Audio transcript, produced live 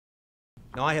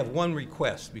Now, I have one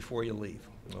request before you leave,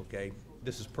 okay?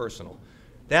 This is personal.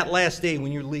 That last day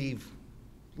when you leave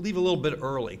a little bit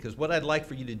early, because what I'd like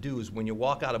for you to do is when you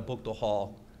walk out of Bookdale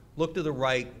Hall, look to the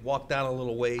right, walk down a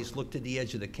little ways, look to the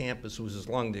edge of the campus, which is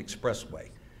along the expressway.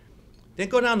 Then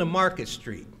go down to Market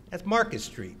Street. That's Market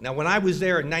Street. Now, when I was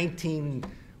there in 19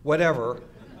 whatever,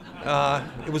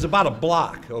 it was about a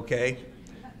block, okay?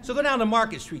 So go down to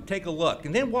Market Street, take a look,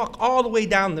 and then walk all the way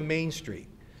down the Main Street.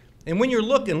 And when you're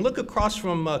looking, look across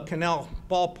from Canal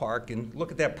Ballpark and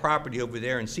look at that property over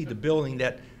there and see the building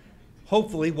that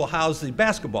hopefully will house the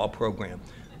basketball program.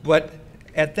 But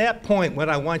at that point, what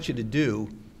I want you to do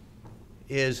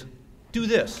is do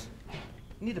this.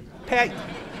 You need to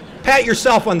pat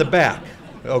yourself on the back,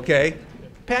 okay?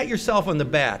 Pat yourself on the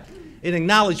back and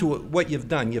acknowledge what you've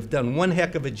done. You've done one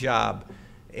heck of a job,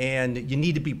 and you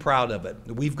need to be proud of it.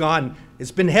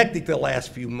 It's been hectic the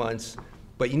last few months,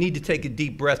 but you need to take a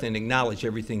deep breath and acknowledge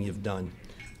everything you've done.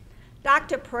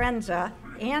 Dr. Proenza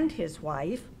and his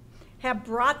wife have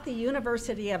brought the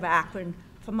University of Akron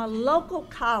from a local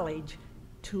college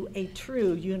to a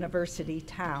true university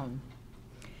town.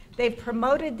 They've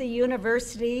promoted the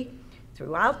university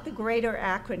throughout the greater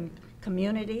Akron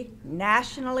community,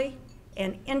 nationally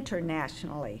and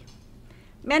internationally.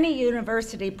 Many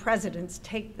university presidents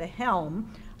take the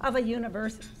helm of a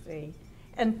university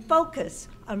and focus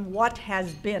on what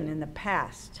has been in the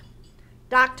past.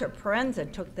 Dr. Proenza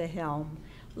took the helm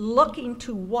looking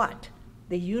to what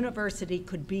the university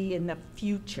could be in the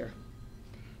future,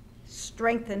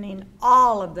 strengthening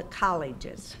all of the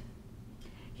colleges.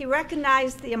 He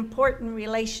recognized the important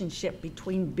relationship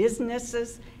between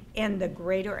businesses and the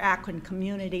greater Akron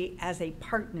community as a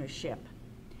partnership.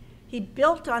 He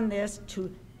built on this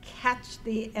to catch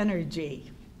the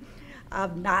energy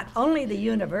of not only the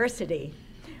university,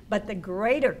 but the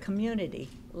greater community,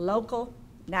 local,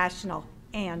 national,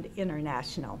 and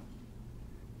international.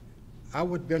 I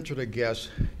would venture to guess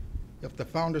if the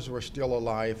founders were still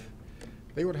alive,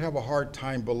 they would have a hard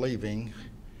time believing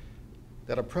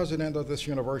that a president of this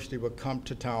university would come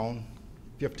to town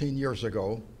 15 years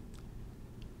ago,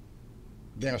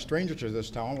 being a stranger to this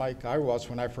town like I was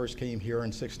when I first came here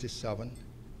in '67,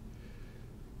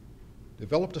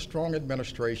 developed a strong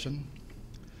administration,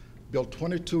 built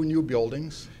 22 new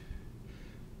buildings,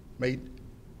 made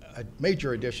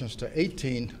major additions to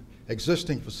 18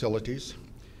 existing facilities,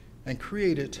 and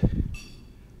created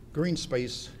green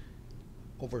space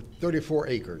over 34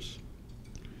 acres.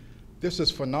 This is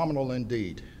phenomenal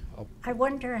indeed. I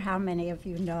wonder how many of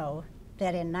you know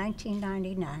that in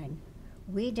 1999,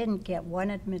 we didn't get one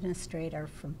administrator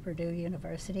from Purdue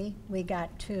University, we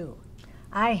got two.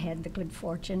 I had the good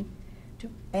fortune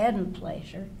and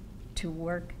pleasure to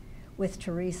work with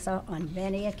Theresa on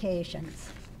many occasions.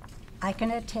 I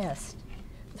can attest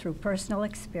through personal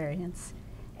experience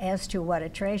as to what a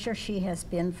treasure she has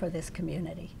been for this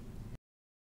community.